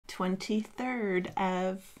23rd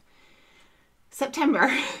of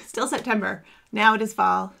September. Still September. Now it is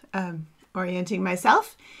fall. Orienting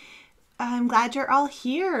myself. I'm glad you're all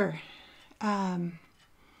here.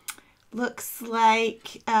 Looks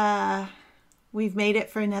like we've made it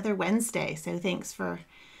for another Wednesday, so thanks for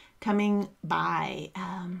coming by.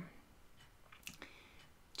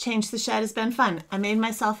 Change the Shed has been fun. I made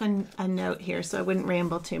myself a note here so I wouldn't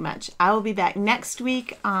ramble too much. I will be back next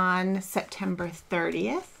week on September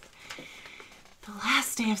 30th. The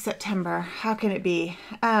last day of September. How can it be?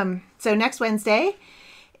 So next Wednesday.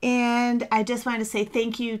 And I just wanted to say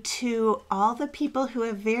thank you to all the people who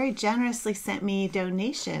have very generously sent me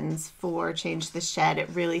donations for Change the Shed. It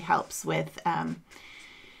really helps with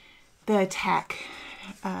the tech.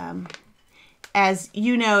 As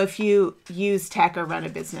you know, if you use tech or run a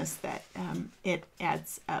business, that it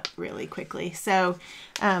adds up really quickly. So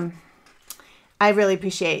I really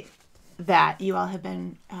appreciate that. You all have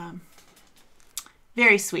been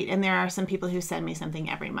very sweet. And there are some people who send me something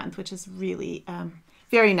every month, which is really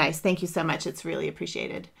very nice. Thank you so much. It's really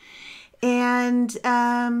appreciated. And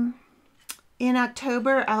in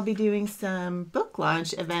October, I'll be doing some book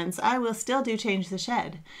launch events. I will still do Change the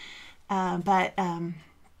Shed, but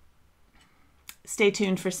stay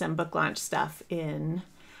tuned for some book launch stuff in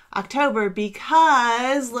October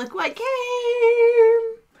because look what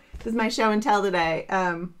came. This is my show and tell today.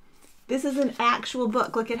 This is an actual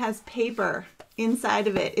book. Look, it has paper inside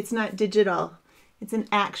of it. It's not digital. It's an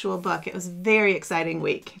actual book. It was a very exciting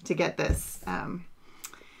week to get this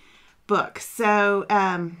book. So,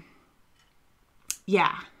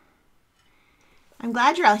 yeah. I'm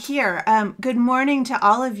glad you're all here. Good morning to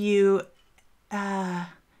all of you.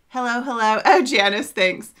 Hello, hello. Oh, Janice,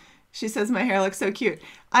 thanks. She says my hair looks so cute.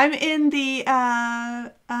 I'm in the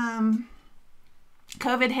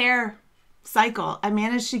COVID hair cycle. I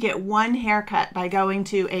managed to get one haircut by going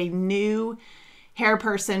to a new hair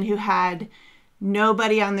person who had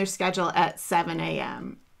nobody on their schedule at 7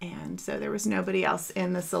 a.m. And so there was nobody else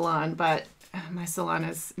in the salon, but my salon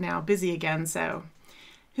is now busy again. So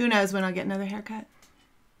who knows when I'll get another haircut?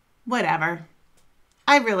 Whatever.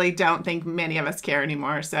 I really don't think many of us care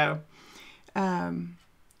anymore. So,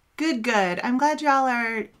 good. I'm glad y'all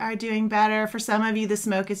are doing better. For some of you, the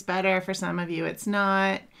smoke is better. For some of you, it's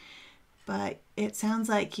not. But it sounds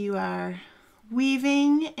like you are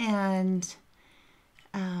weaving and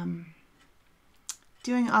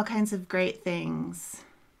doing all kinds of great things.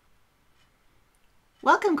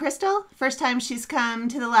 Welcome, Crystal. First time she's come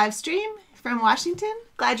to the live stream from Washington.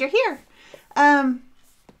 Glad you're here.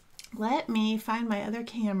 Let me find my other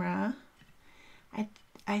camera.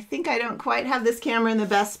 I think I don't quite have this camera in the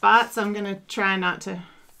best spot, so I'm going to try not to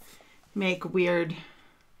make weird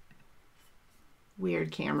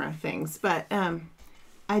camera things. But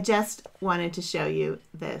I just wanted to show you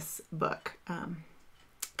this book.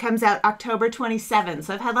 Comes out October 27th.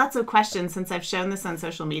 So I've had lots of questions since I've shown this on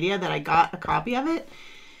social media that I got a copy of it.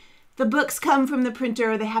 The books come from the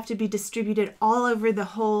printer. They have to be distributed all over the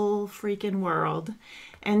whole freaking world.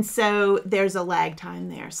 And so there's a lag time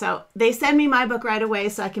there. So they send me my book right away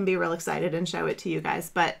so I can be real excited and show it to you guys.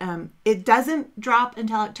 But it doesn't drop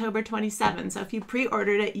until October 27th. So if you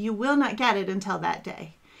pre-ordered it, you will not get it until that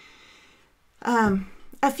day.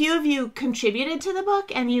 A few of you contributed to the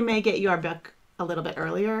book and you may get your book a little bit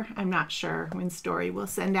earlier. I'm not sure when Story will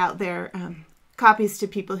send out their copies to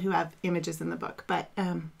people who have images in the book. But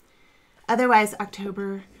otherwise,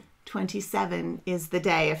 October 27 is the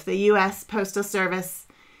day. If the U.S. Postal Service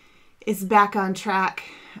is back on track,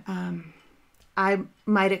 I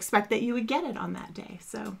might expect that you would get it on that day.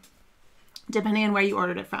 So depending on where you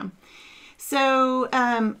ordered it from. So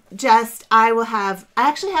I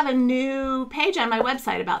actually have a new page on my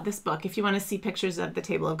website about this book. If you want to see pictures of the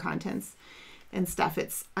table of contents and stuff,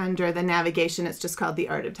 it's under the navigation. It's just called The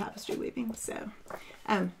Art of Tapestry Weaving. So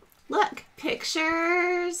look,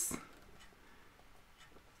 pictures.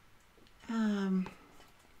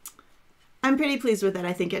 I'm pretty pleased with it.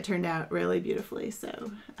 I think it turned out really beautifully.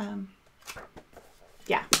 So,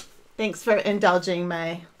 yeah, thanks for indulging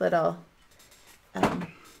my little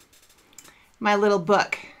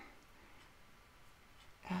book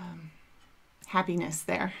happiness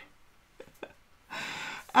there.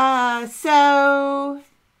 So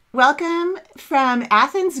welcome from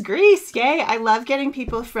Athens, Greece. Yay. I love getting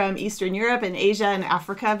people from Eastern Europe and Asia and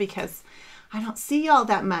Africa because I don't see y'all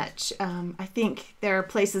that much. I think there are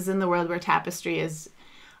places in the world where tapestry is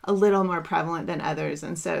a little more prevalent than others.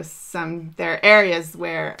 And so there are areas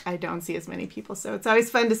where I don't see as many people. So it's always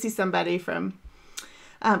fun to see somebody from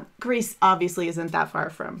Greece obviously isn't that far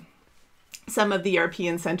from some of the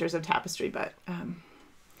European centers of tapestry, but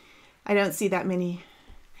I don't see that many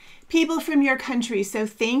people from your country. So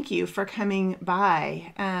thank you for coming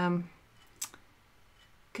by.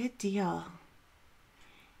 Good deal.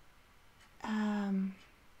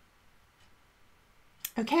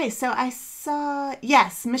 Okay, so I saw,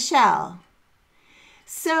 yes, Michelle.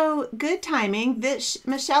 So good timing.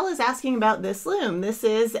 Michelle is asking about this loom. This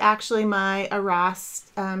is actually my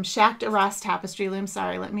Schacht Arras Tapestry Loom.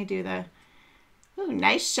 Sorry, let me do the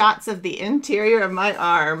nice shots of the interior of my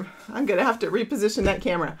arm. I'm going to have to reposition that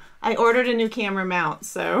camera. I ordered a new camera mount,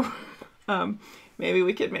 so maybe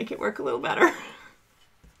we could make it work a little better.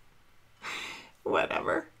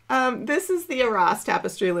 Whatever. This is the Arras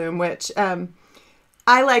Tapestry Loom, which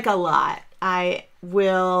I like a lot. I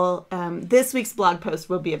will, this week's blog post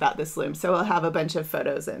will be about this loom, so I'll have a bunch of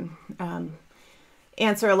photos and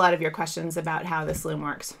answer a lot of your questions about how this loom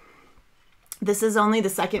works. This is only the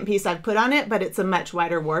second piece I've put on it, but it's a much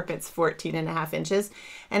wider warp. It's 14.5 inches,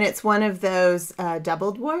 and it's one of those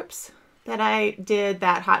doubled warps that I did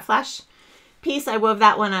that hot flash piece. I wove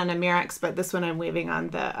that one on a Murex, but this one I'm weaving on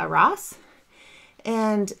the Arras.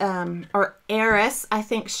 And, or Arras, I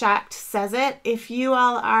think Schacht says it. If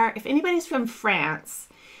anybody's from France,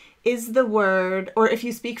 is the word, or if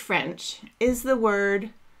you speak French, is the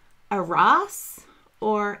word Arras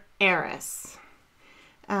or Arras?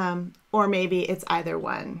 Or maybe it's either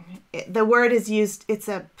one. The word is used, it's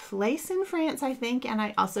a place in France, I think, and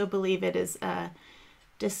I also believe it is a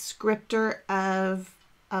descriptor of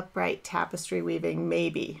upright tapestry weaving,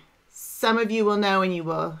 maybe. Some of you will know and you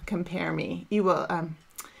will compare me. You will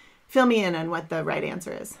fill me in on what the right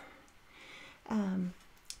answer is.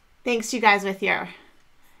 Thanks, you guys, with your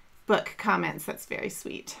book comments. That's very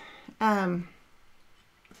sweet. Let's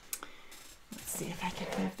see if I can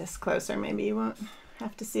move this closer. Maybe you won't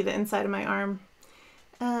have to see the inside of my arm.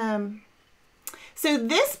 So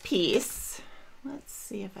this piece, let's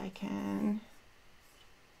see if I can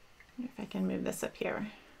move this up here.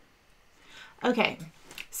 Okay.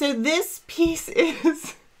 So this piece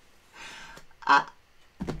is,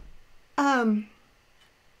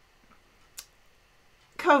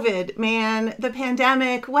 COVID, man, the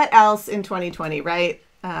pandemic, what else in 2020, right?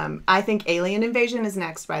 I think alien invasion is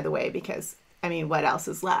next, by the way, because, I mean, what else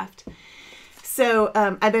is left? So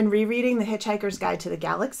I've been rereading The Hitchhiker's Guide to the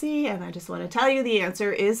Galaxy, and I just want to tell you the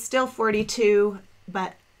answer is still 42,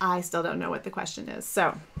 but I still don't know what the question is.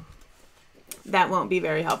 So that won't be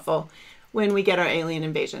very helpful when we get our alien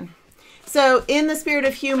invasion. So in the spirit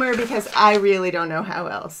of humor, because I really don't know how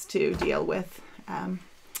else to deal with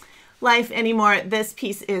life anymore, this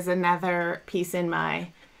piece is another piece in my,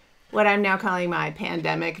 what I'm now calling my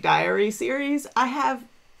pandemic diary series. I have,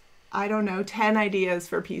 I don't know, 10 ideas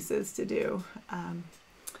for pieces to do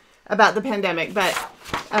about the pandemic, but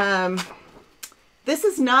this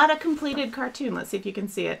is not a completed cartoon. Let's see if you can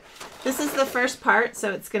see it. This is the first part,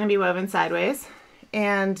 so it's going to be woven sideways.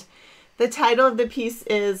 And the title of the piece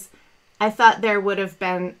is, I thought there would have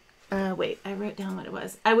been, wait, I wrote down what it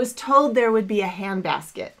was. I was told there would be a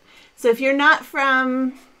handbasket. So if you're not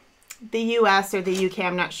from the US or the UK,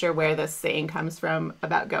 I'm not sure where this saying comes from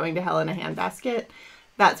about going to hell in a handbasket.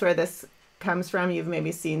 That's where this comes from. You've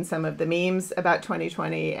maybe seen some of the memes about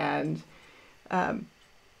 2020, and I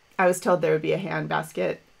was told there would be a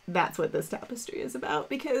handbasket. That's what this tapestry is about,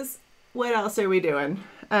 because what else are we doing?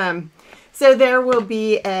 So there will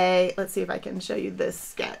be a, let's see if I can show you this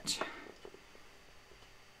sketch.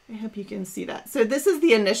 I hope you can see that. So this is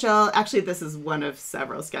the initial, actually this is one of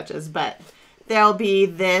several sketches, but there'll be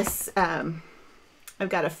this, I've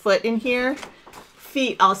got a foot in here.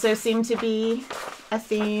 Feet also seem to be a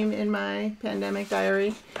theme in my pandemic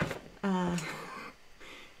diary. Maybe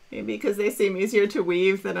because they seem easier to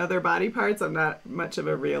weave than other body parts. I'm not much of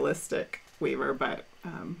a realistic weaver, but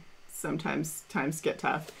sometimes times get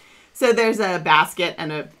tough. So there's a basket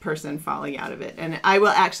and a person falling out of it. And I will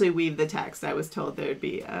actually weave the text. I was told there'd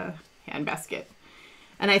be a handbasket.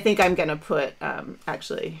 And I think I'm going to put,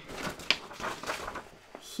 actually,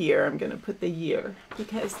 here, I'm going to put the year,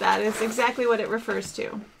 because that is exactly what it refers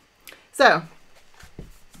to. So,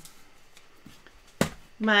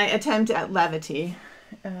 my attempt at levity.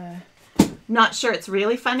 Not sure it's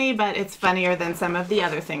really funny, but it's funnier than some of the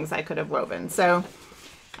other things I could have woven. So,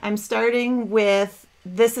 I'm starting with,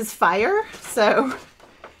 this is fire. So,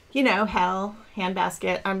 you know, hell,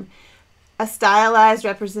 handbasket. I'm a stylized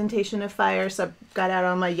representation of fire. So I've got out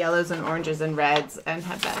all my yellows and oranges and reds and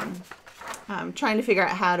have been trying to figure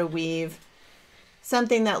out how to weave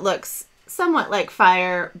something that looks somewhat like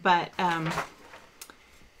fire, but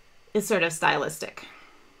is sort of stylistic.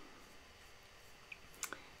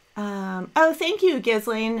 Oh, thank you,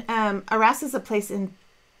 Ghislaine. Arras is a place in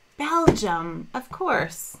Belgium, of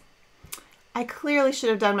course. I clearly should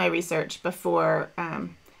have done my research before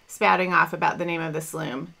spouting off about the name of this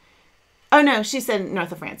loom. Oh no, she said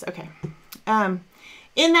north of France. Okay.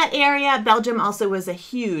 In that area, Belgium also was a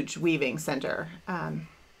huge weaving center.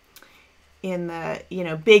 In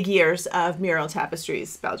the big years of mural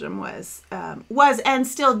tapestries, Belgium was and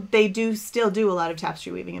still they still do a lot of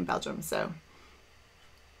tapestry weaving in Belgium. So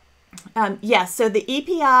yes, so the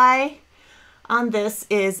EPI on this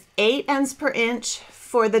is 8 ends per inch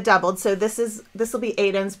for the doubled. So this will be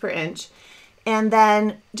 8 ends per inch. And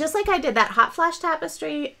then just like I did that hot flash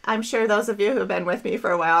tapestry, I'm sure those of you who have been with me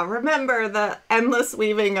for a while remember the endless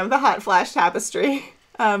weaving of the hot flash tapestry.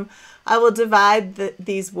 I will divide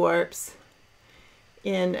these warps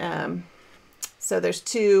in, so there's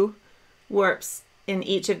 2 warps in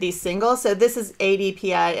each of these singles. So this is 8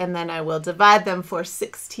 EPI, and then I will divide them for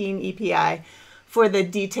 16 EPI for the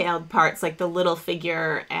detailed parts, like the little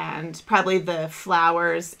figure and probably the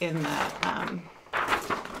flowers in the,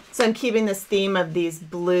 so I'm keeping this theme of these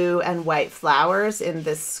blue and white flowers in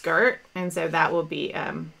this skirt. And so that will be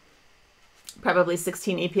probably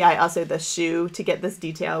 16 EPI. Also the shoe to get this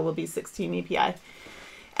detail will be 16 EPI.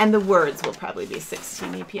 And the words will probably be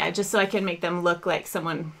 16 EPI, just so I can make them look like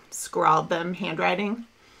someone scrawled them handwriting.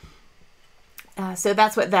 So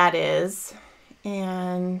that's what that is.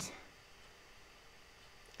 And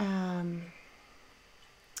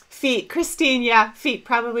feet, Christine, yeah, feet,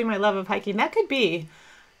 probably my love of hiking. That could be.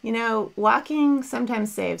 Walking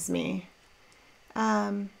sometimes saves me.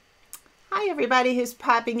 Hi, everybody who's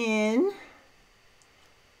popping in.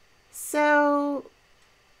 So,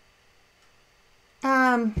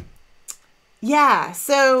 yeah,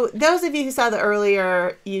 so those of you who saw the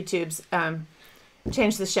earlier YouTubes,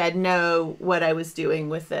 Change the Shed, know what I was doing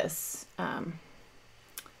with this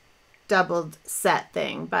doubled set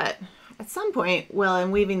thing. But at some point, while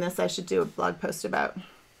I'm weaving this, I should do a blog post about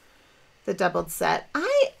the doubled set.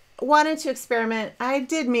 I wanted to experiment. I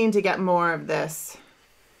did mean to get more of this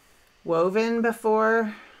woven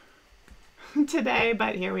before today,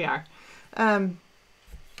 but here we are. I'm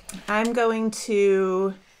going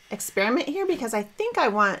to experiment here because I think I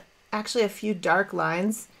want actually a few dark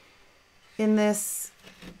lines in this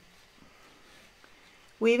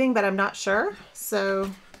weaving, but I'm not sure.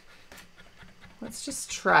 So let's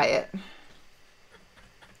just try it.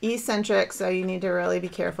 Eccentric, so you need to really be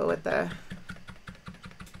careful with the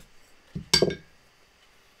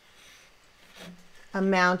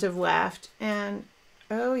amount of weft. And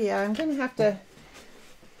oh yeah, I'm gonna have to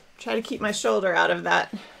try to keep my shoulder out of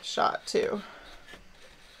that shot too.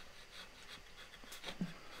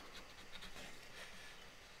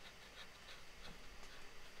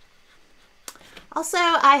 Also,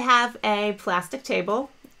 I have a plastic table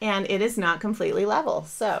and it is not completely level,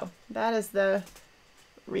 so that is the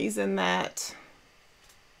reason that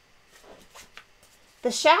the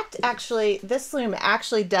Schacht this loom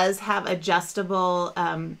actually does have adjustable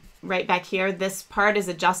right back here. This part is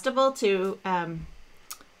adjustable to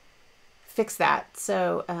fix that,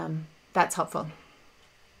 so that's helpful.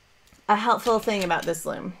 A helpful thing about this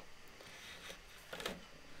loom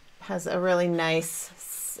has a really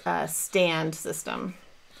nice stand system.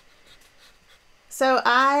 So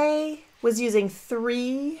I was using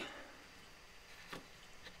 3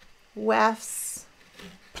 wefts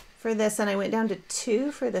for this, and I went down to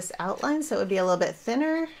 2 for this outline, so it would be a little bit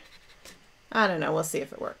thinner. I don't know, we'll see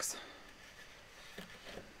if it works.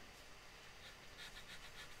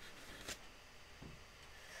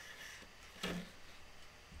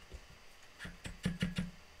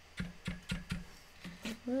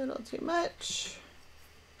 A little too much.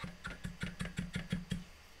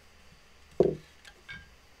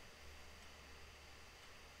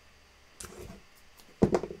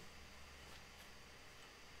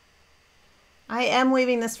 I am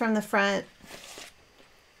weaving this from the front.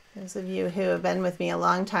 Those of you who have been with me a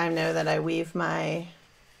long time know that I weave my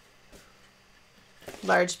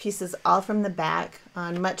large pieces all from the back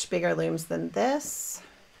on much bigger looms than this.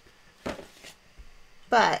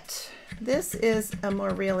 But this is a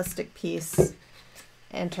more realistic piece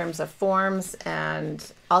in terms of forms,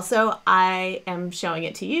 and also I am showing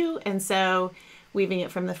it to you, and so weaving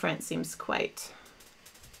it from the front seems quite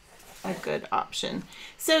a good option.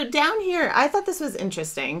 So down here, I thought this was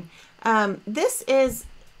interesting. This is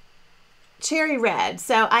cherry red.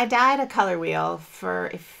 So I dyed a color wheel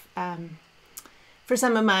for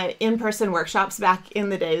some of my in-person workshops back in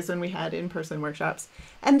the days when we had in-person workshops.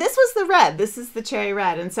 And this was the red. This is the cherry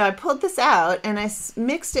red. And so I pulled this out and I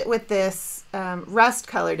mixed it with this rust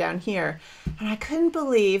color down here. And I couldn't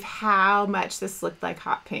believe how much this looked like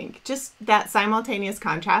hot pink. Just that simultaneous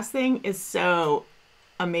contrast thing is so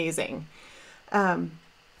amazing.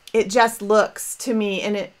 it just looks to me,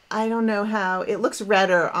 and I don't know how, it looks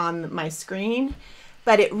redder on my screen,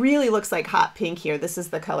 but it really looks like hot pink here. This is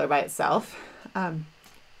the color by itself.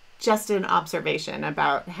 Just an observation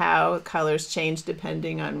about how colors change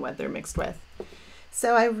depending on what they're mixed with.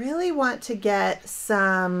 So I really want to get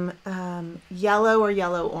some yellow or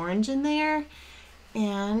yellow orange in there.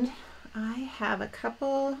 And I have a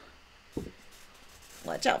couple,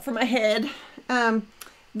 watch out for my head.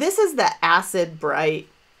 This is the acid bright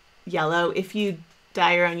yellow. If you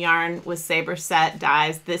dye your own yarn with Saber Set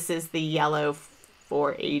dyes, this is the yellow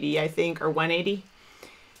 480, I think, or 180.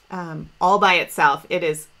 All by itself, it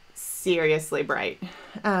is seriously bright.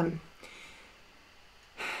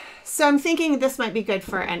 So I'm thinking this might be good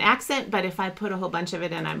for an accent, but if I put a whole bunch of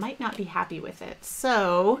it in, I might not be happy with it.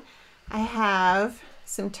 So I have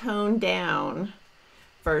some toned down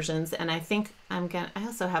versions, and I think I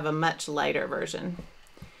also have a much lighter version.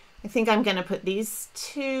 I think I'm gonna put these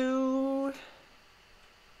two,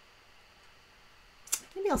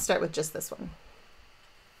 maybe I'll start with just this one.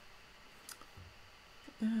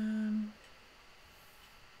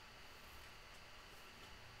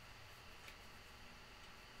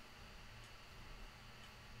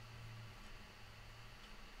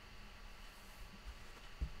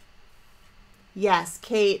 Yes,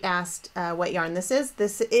 Kate asked what yarn this is.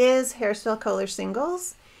 This is Hairstyle Kohler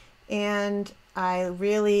Singles, and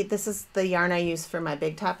this is the yarn I use for my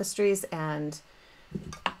big tapestries, and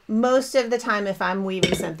most of the time if I'm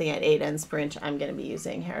weaving something at 8 ends per inch, I'm going to be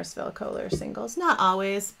using Hairstyle Kohler Singles. Not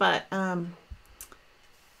always, but I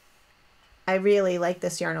really like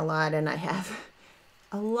this yarn a lot, and I have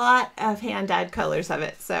a lot of hand-dyed colors of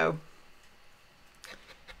it, so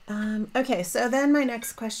okay, so then my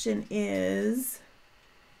next question is,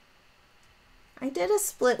 I did a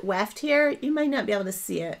split weft here. You might not be able to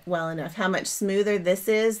see it well enough, how much smoother this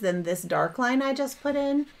is than this dark line I just put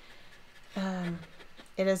in.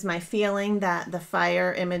 It is my feeling that the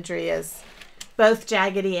fire imagery is both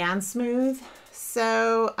jaggedy and smooth.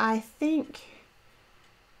 So I think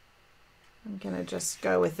I'm gonna just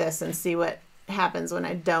go with this and see what happens when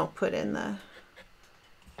I don't put in the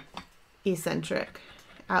eccentric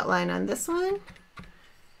outline on this one.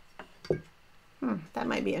 That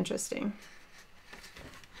might be interesting.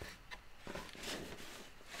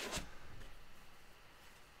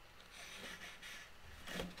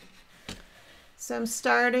 So I'm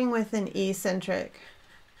starting with an eccentric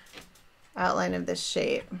outline of this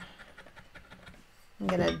shape. I'm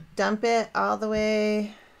gonna dump it all the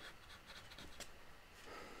way.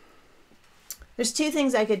 There's two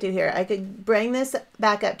things I could do here. I could bring this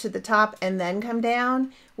back up to the top and then come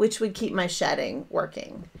down, which would keep my shedding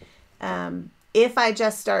working. If I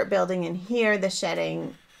just start building in here, the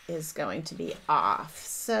shedding is going to be off.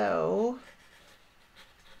 So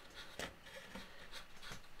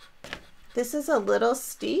this is a little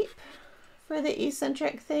steep for the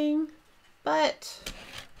eccentric thing,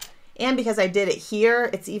 and because I did it here,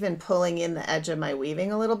 it's even pulling in the edge of my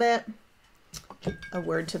weaving a little bit. A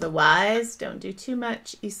word to the wise, don't do too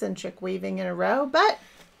much eccentric weaving in a row, but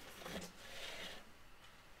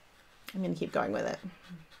I'm going to keep going with it.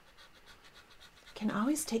 Can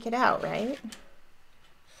always take it out, right?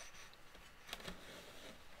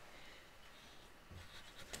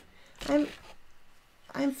 I'm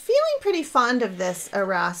feeling pretty fond of this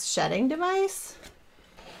Arras shedding device.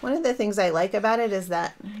 One of the things I like about it is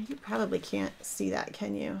that, you probably can't see that,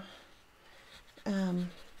 can you?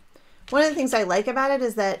 One of the things I like about it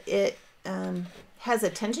is that it has a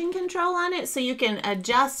tension control on it, so you can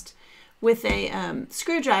adjust with a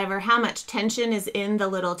screwdriver how much tension is in the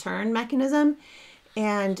little turn mechanism.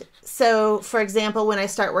 And so, for example, when I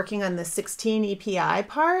start working on the 16 EPI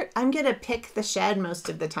part, I'm going to pick the shed most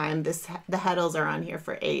of the time. The heddles are on here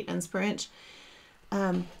for 8 ends per inch.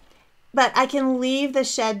 But I can leave the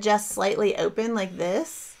shed just slightly open like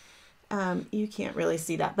this. You can't really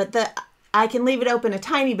see that, but I can leave it open a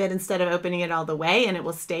tiny bit instead of opening it all the way, and it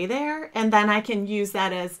will stay there. And then I can use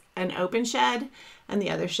that as an open shed, and the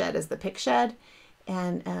other shed is the pick shed,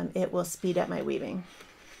 and it will speed up my weaving.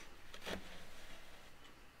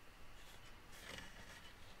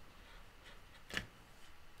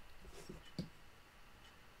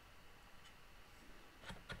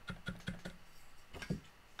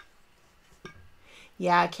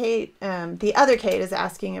 Yeah, Kate, the other Kate is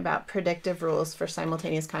asking about predictive rules for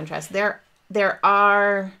simultaneous contrast. There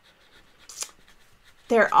are.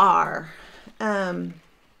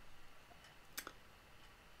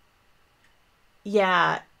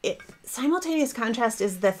 Yeah, simultaneous contrast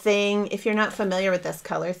is the thing. If you're not familiar with this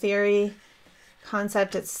color theory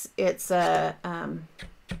concept, it's the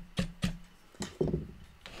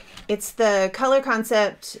color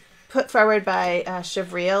concept put forward by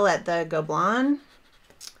Chevril at the Gobelin,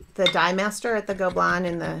 the dye master at the Gobelin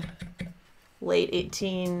in the late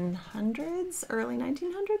 1800s, early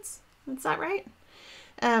 1900s. Is that right?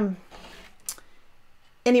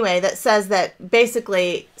 Anyway, that says that,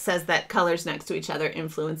 basically says that colors next to each other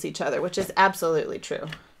influence each other, which is absolutely true.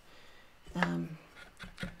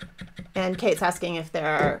 And Kate's asking if there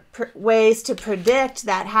are ways to predict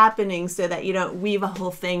that happening so that you don't weave a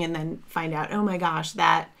whole thing and then find out, oh my gosh,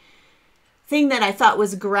 that thing that I thought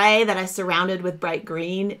was gray that I surrounded with bright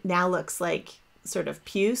green now looks like sort of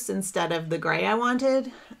puce instead of the gray I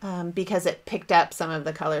wanted, because it picked up some of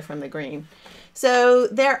the color from the green. So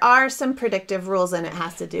there are some predictive rules, and it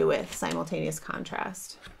has to do with simultaneous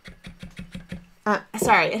contrast.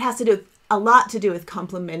 Sorry, it has to do a lot to do with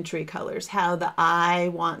complementary colors, how the eye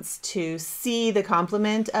wants to see the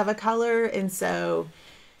complement of a color. And so,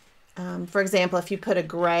 for example, if you put a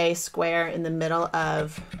gray square in the middle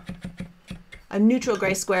of a neutral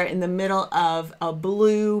gray square in the middle of a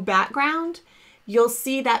blue background, you'll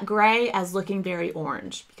see that gray as looking very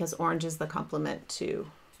orange, because orange is the complement to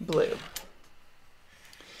blue.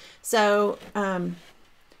 So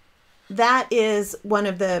that is one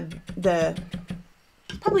of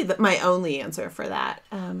probably my only answer for that.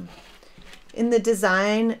 In the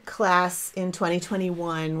design class in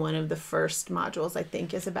 2021, one of the first modules, I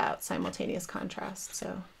think, is about simultaneous contrast.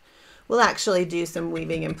 So we'll actually do some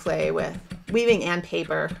weaving and play with weaving and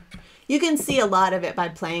paper. You can see a lot of it by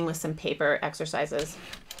playing with some paper exercises.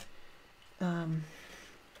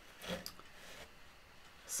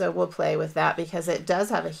 So we'll play with that because it does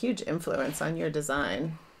have a huge influence on your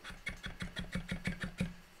design.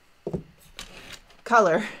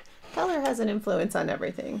 Color has an influence on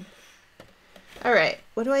everything. All right,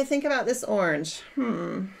 what do I think about this orange?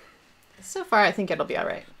 So far I think it'll be all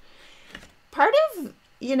right. Part of,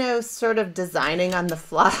 sort of designing on the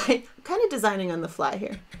fly, kind of designing on the fly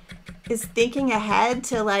here, is thinking ahead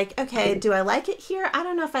to like, okay, do I like it here? I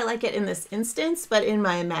don't know if I like it in this instance, but in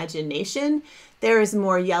my imagination, there is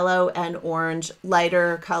more yellow and orange,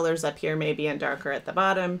 lighter colors up here maybe, and darker at the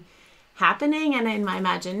bottom happening. And in my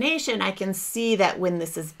imagination, I can see that when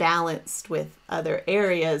this is balanced with other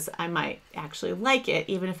areas, I might actually like it,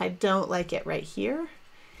 even if I don't like it right here.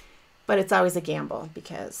 But it's always a gamble,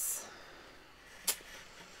 because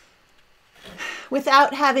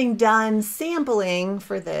without having done sampling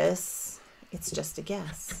for this, it's just a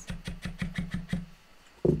guess.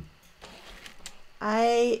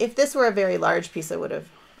 If this were a very large piece, I would have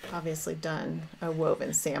obviously done a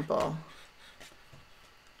woven sample,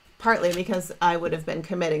 partly because I would have been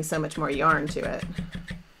committing so much more yarn to it.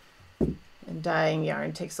 And dyeing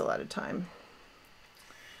yarn takes a lot of time.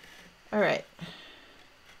 All right.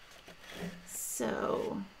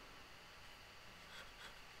 So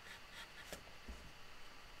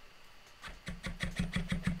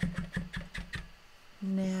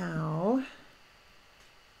now,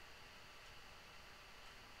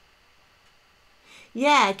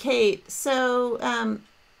 yeah, Kate, so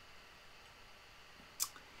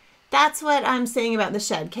that's what I'm saying about the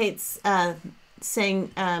shed. Kate's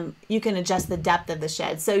saying you can adjust the depth of the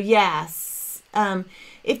shed. So yes,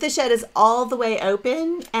 if the shed is all the way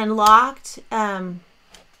open and locked, let's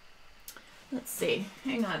see,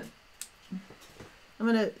 hang on. I'm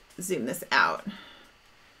going to zoom this out.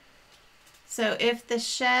 So if the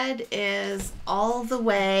shed is all the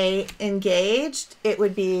way engaged,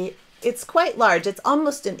 it's quite large. It's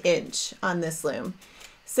almost an inch on this loom.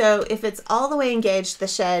 So if it's all the way engaged, the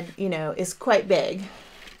shed, is quite big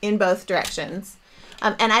in both directions.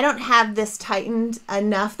 And I don't have this tightened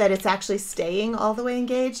enough that it's actually staying all the way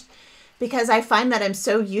engaged, because I find that I'm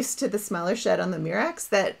so used to the smaller shed on the Murex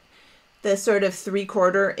that the sort of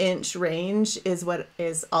 3/4 inch range is what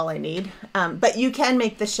is all I need. But you can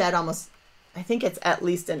make the shed almost, I think it's at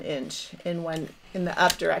least an inch in the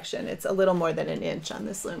up direction. It's a little more than an inch on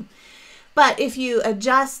this loom. But if you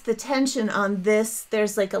adjust the tension on this,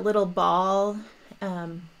 there's like a little ball.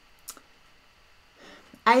 I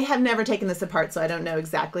have never taken this apart, so I don't know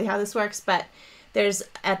exactly how this works, but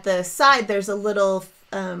at the side, there's a little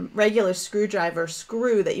regular screwdriver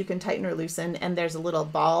screw that you can tighten or loosen, and there's a little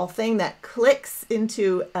ball thing that clicks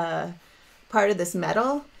into part of this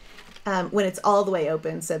metal when it's all the way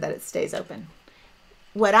open so that it stays open.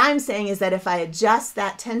 What I'm saying is that if I adjust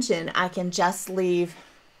that tension, I can just leave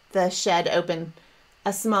the shed open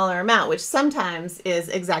a smaller amount, which sometimes is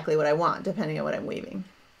exactly what I want, depending on what I'm weaving.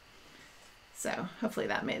 So hopefully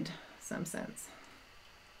that made some sense.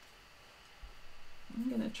 I'm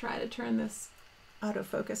going to try to turn this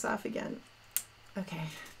autofocus off again. Okay.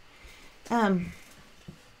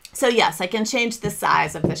 So yes, I can change the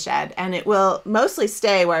size of the shed, and it will mostly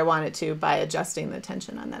stay where I want it to by adjusting the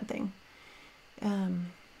tension on that thing.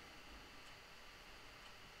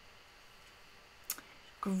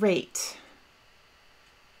 Great.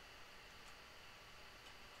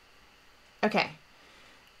 Okay,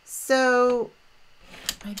 so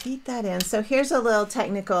I beat that in. So here's a little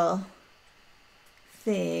technical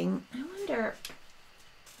thing. I wonder,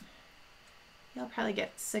 you'll probably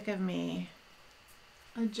get sick of me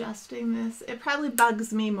adjusting this. It probably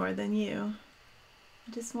bugs me more than you.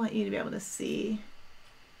 I just want you to be able to see.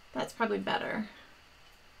 That's probably better.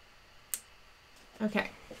 Okay.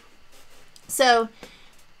 So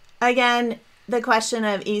again, the question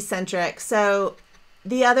of eccentric. So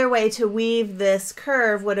the other way to weave this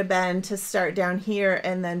curve would have been to start down here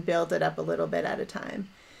and then build it up a little bit at a time.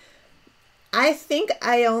 I think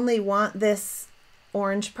I only want this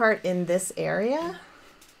orange part in this area.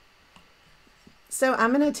 So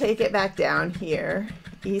I'm going to take it back down here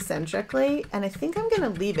eccentrically, and I think I'm going to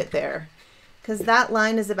leave it there because that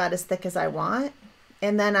line is about as thick as I want.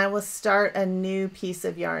 And then I will start a new piece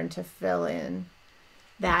of yarn to fill in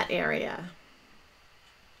that area.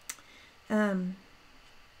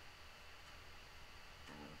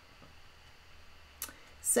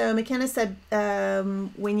 So McKenna said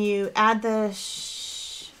when you add the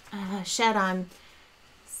shed on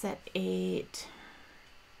set 8.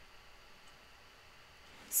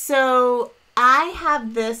 So I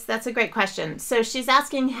have this, that's a great question. So she's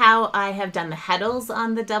asking how I have done the heddles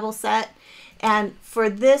on the double set. And for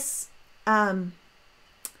this, on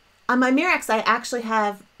my Murex, I actually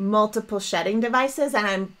have multiple shedding devices, and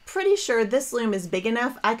I'm pretty sure this loom is big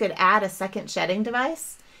enough I could add a second shedding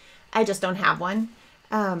device. I just don't have one.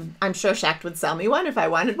 I'm sure Schacht would sell me one if I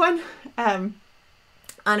wanted one. On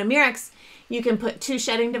a Murex, you can put 2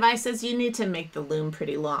 shedding devices. You need to make the loom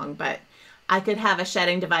pretty long, but I could have a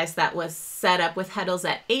shedding device that was set up with heddles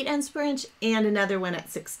at 8 ends per inch and another one at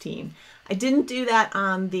 16. I didn't do that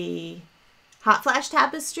on the hot flash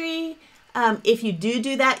tapestry. If you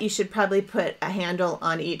do that, you should probably put a handle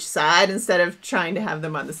on each side instead of trying to have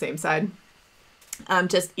them on the same side.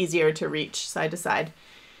 Just easier to reach side to side.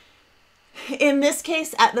 In this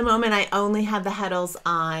case, at the moment, I only have the heddles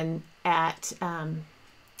on at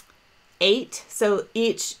 8. So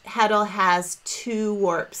each heddle has 2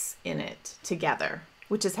 warps in it together,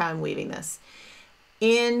 which is how I'm weaving this.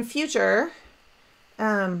 In future,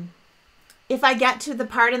 if I get to the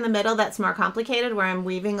part in the middle that's more complicated, where I'm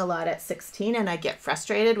weaving a lot at 16 and I get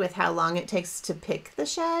frustrated with how long it takes to pick the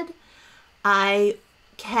shed, I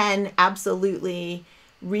can absolutely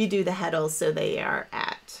redo the heddles so they are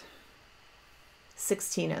at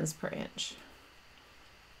 16 ends per inch,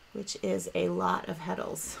 which is a lot of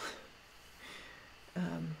heddles.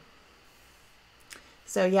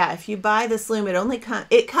 So yeah, if you buy this loom,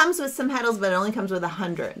 it comes with some heddles, but it only comes with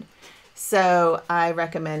 100. So I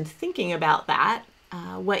recommend thinking about that,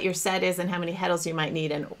 what your set is and how many heddles you might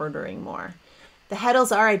need, and ordering more. The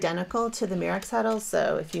heddles are identical to the Murex heddles,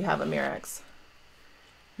 so if you have a Murex,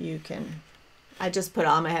 you can. I just put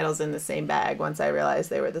all my heddles in the same bag once I realized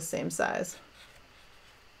they were the same size.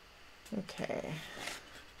 Okay.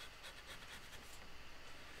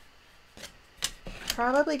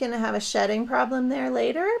 Probably going to have a shedding problem there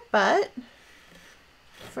later, but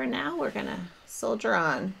for now we're going to soldier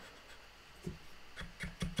on.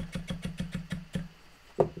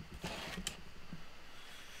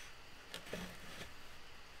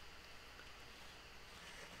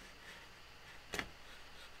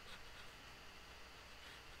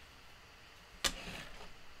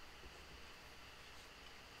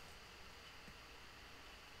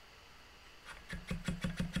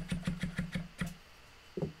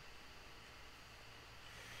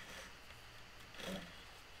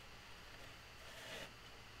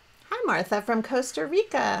 Martha from Costa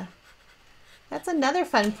Rica. That's another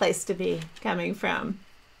fun place to be coming from.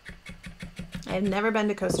 I've never been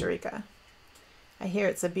to Costa Rica. I hear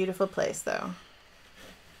it's a beautiful place though.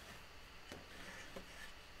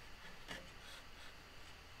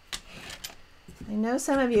 I know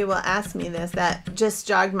some of you will ask me this. That just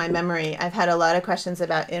jogged my memory. I've had a lot of questions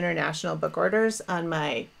about international book orders on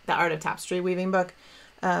the Art of Tapestry Weaving book.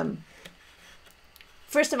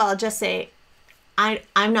 First of all, I'll just say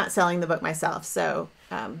I'm not selling the book myself, so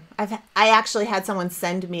I actually had someone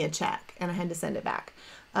send me a check and I had to send it back.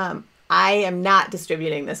 I am not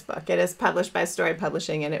distributing this book. It is published by Story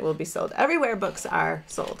Publishing and it will be sold everywhere books are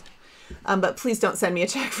sold. But please don't send me a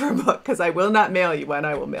check for a book because I will not mail you one.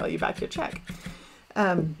 I will mail you back your check.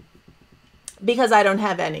 Because I don't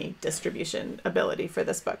have any distribution ability for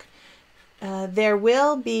this book. There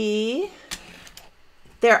will be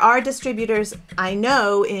There are distributors I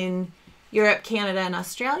know in Europe, Canada, and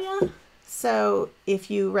Australia. So if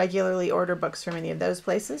you regularly order books from any of those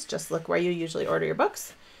places, just look where you usually order your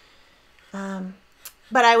books.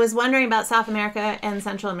 But I was wondering about South America and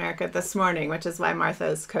Central America this morning, which is why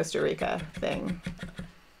Martha's Costa Rica thing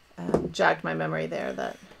jogged my memory there.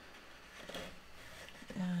 That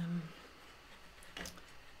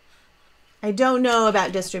I don't know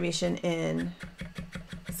about distribution in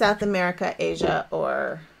South America, Asia,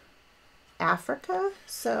 or Africa,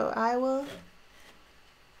 so I will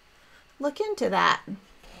look into that.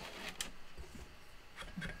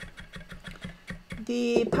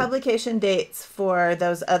 The publication dates for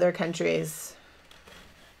those other countries,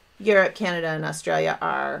 Europe, Canada, and Australia,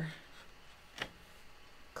 are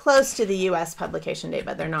close to the US publication date,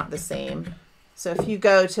 but they're not the same. So if you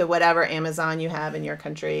go to whatever Amazon you have in your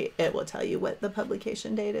country, it will tell you what the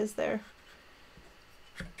publication date is there.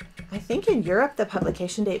 I think in Europe, the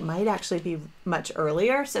publication date might actually be much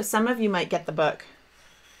earlier. So some of you might get the book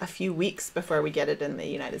a few weeks before we get it in the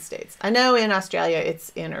United States. I know in Australia,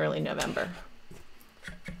 it's in early November.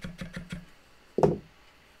 Oh,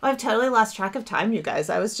 I've totally lost track of time, you guys.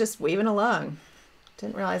 I was just weaving along.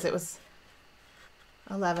 Didn't realize it was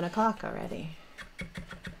 11 o'clock already.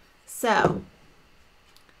 So,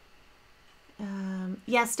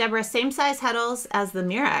 yes, Deborah, same size heddles as the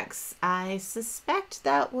Murex. I suspect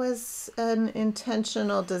that was an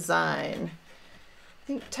intentional design. I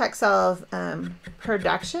think textile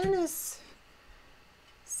production is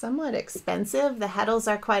somewhat expensive. The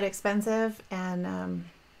heddles are quite expensive, and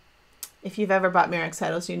if you've ever bought Murex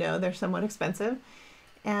heddles, you know they're somewhat expensive.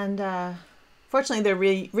 And fortunately, they're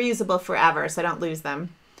reusable forever, so I don't lose them.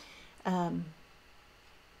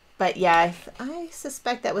 But yeah, I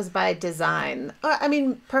suspect that was by design. I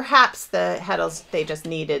mean, perhaps the heddles they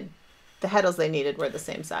needed were the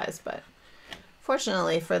same size, but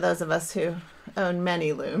fortunately for those of us who own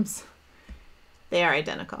many looms, they are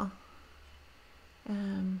identical.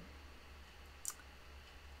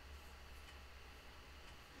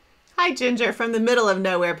 Hi, Ginger, from the middle of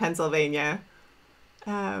nowhere, Pennsylvania.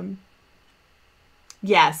 Yes,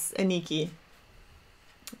 Aniki.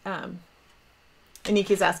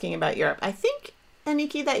 Aniki's asking about Europe. I think,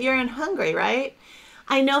 Aniki, that you're in Hungary, right?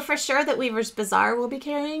 I know for sure that Weaver's Bazaar will be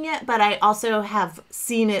carrying it, but I also have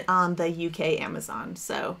seen it on the UK Amazon.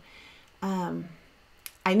 So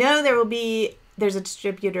I know there's a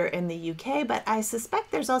distributor in the UK, but I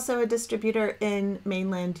suspect there's also a distributor in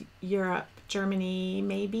mainland Europe, Germany,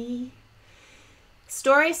 maybe.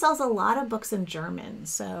 Story sells a lot of books in German,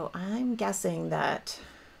 so I'm guessing that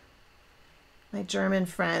my German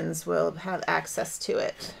friends will have access to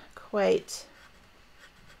it quite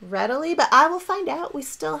readily, but I will find out. We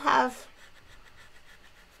still have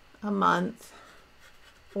a month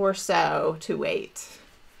or so to wait.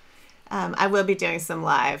 I will be doing some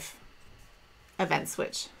live events,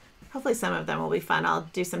 which hopefully some of them will be fun. I'll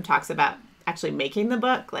do some talks about actually making the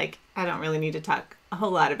book. Like, I don't really need to talk a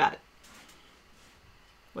whole lot about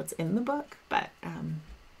what's in the book, but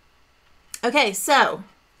okay, so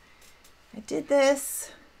I did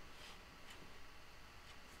this.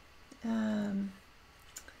 Let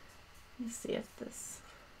me see if this.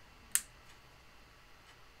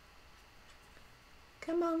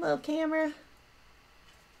 Come on, little camera.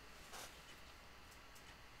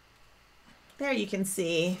 There you can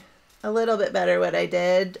see a little bit better what I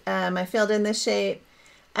did. I filled in the shape.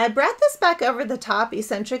 I brought this back over the top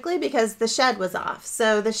eccentrically because the shed was off.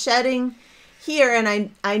 So the shedding here,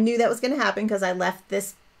 and I knew that was going to happen because I left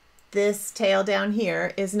this tail down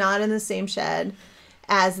here, is not in the same shed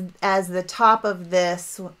as the top of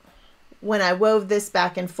this. When I wove this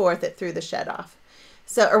back and forth, it threw the shed off.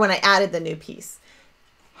 So, or when I added the new piece.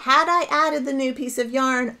 Had I added the new piece of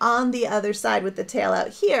yarn on the other side with the tail out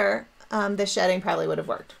here, the shedding probably would have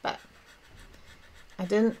worked, but I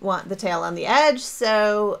didn't want the tail on the edge,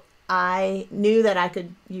 so I knew that I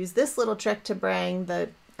could use this little trick to bring the,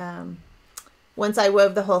 once I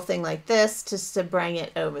wove the whole thing like this, just to bring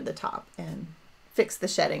it over the top and fix the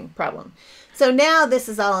shedding problem. So now this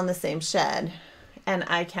is all on the same shed, and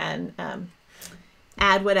I can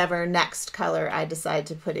add whatever next color I decide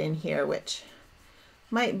to put in here, which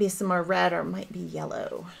might be some more red or might be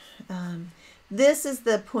yellow. This is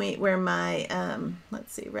the point where my,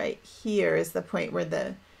 let's see, right here is the point where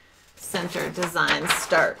the center design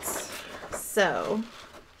starts. So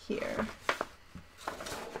here,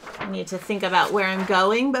 I need to think about where I'm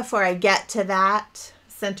going before I get to that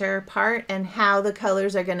center part and how the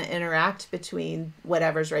colors are going to interact between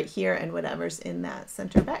whatever's right here and whatever's in that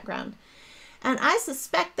center background. And I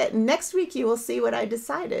suspect that next week you will see what I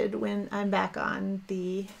decided when I'm back on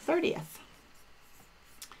the 30th.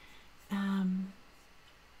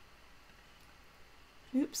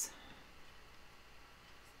 oops.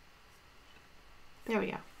 There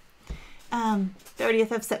we go.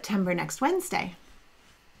 30th of September, next Wednesday.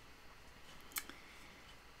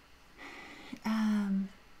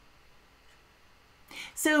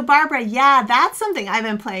 So Barbara, yeah, that's something I've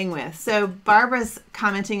been playing with. So Barbara's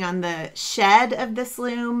commenting on the shed of this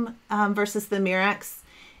loom versus the Mirex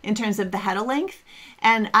in terms of the heddle length.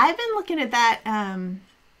 And I've been looking at that,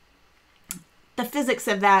 the physics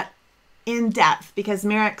of that in depth, because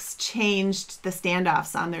Mirex changed the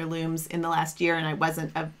standoffs on their looms in the last year, and I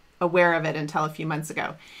wasn't aware of it until a few months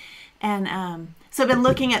ago. And so I've been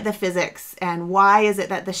looking at the physics and why is it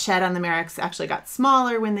that the shed on the Mirex actually got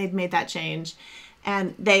smaller when they'd made that change.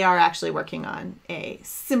 And they are actually working on a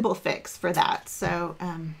simple fix for that. So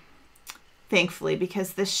thankfully,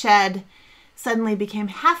 because the shed suddenly became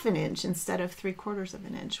 1/2 inch instead of 3/4 of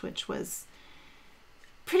an inch, which was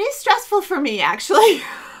pretty stressful for me, actually.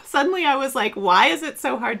 Suddenly I was like, why is it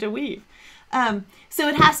so hard to weave? So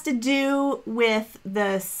it has to do with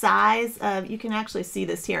the size of, you can actually see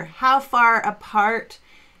this here, how far apart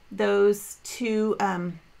those two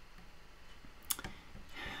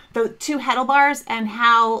heddle bars and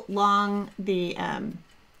how long the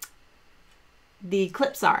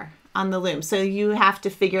clips are on the loom. So you have to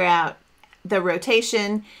figure out the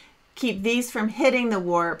rotation, keep these from hitting the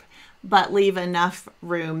warp, but leave enough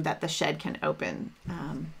room that the shed can open.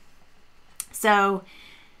 So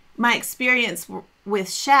my experience with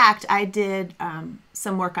Schacht, I did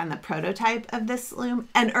some work on the prototype of this loom,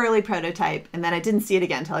 an early prototype, and then I didn't see it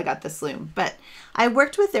again until I got this loom. But I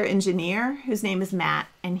worked with their engineer, whose name is Matt,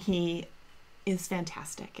 and he is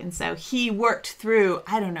fantastic. And so he worked through,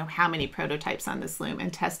 I don't know how many prototypes on this loom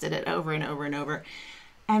and tested it over and over and over.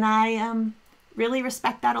 And I really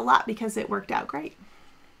respect that a lot because it worked out great.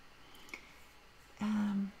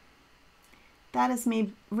 That is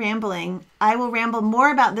me rambling. I will ramble more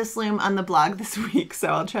about this loom on the blog this week, so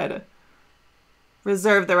I'll try to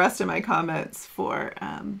reserve the rest of my comments for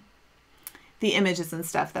the images and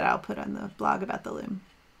stuff that I'll put on the blog about the loom.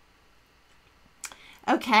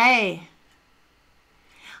 Okay.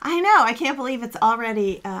 I know, I can't believe it's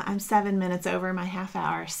already, I'm 7 minutes over my half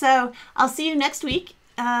hour. So I'll see you next week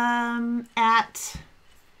at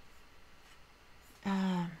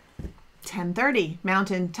 10:30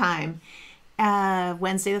 Mountain Time.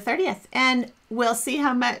 Wednesday the 30th, and we'll see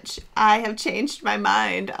how much I have changed my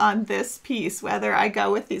mind on this piece, whether I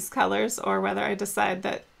go with these colors or whether I decide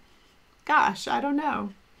that, gosh, I don't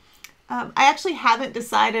know. I actually haven't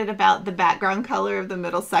decided about the background color of the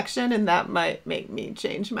middle section, and that might make me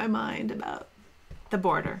change my mind about the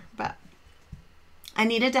border, but I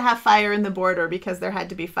needed to have fire in the border because there had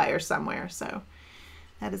to be fire somewhere, so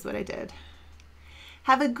that is what I did.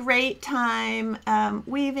 Have a great time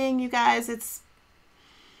weaving, you guys.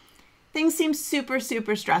 Things seem super,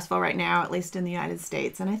 super stressful right now, at least in the United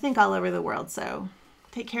States, and I think all over the world. So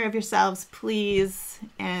take care of yourselves, please,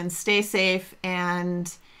 and stay safe,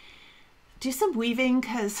 and do some weaving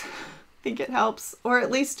because I think it helps, or at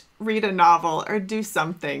least read a novel or do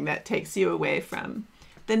something that takes you away from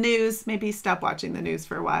the news. Maybe stop watching the news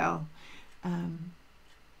for a while.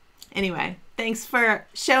 Anyway, thanks for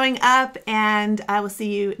showing up, and I will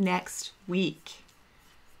see you next week.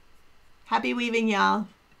 Happy weaving, y'all.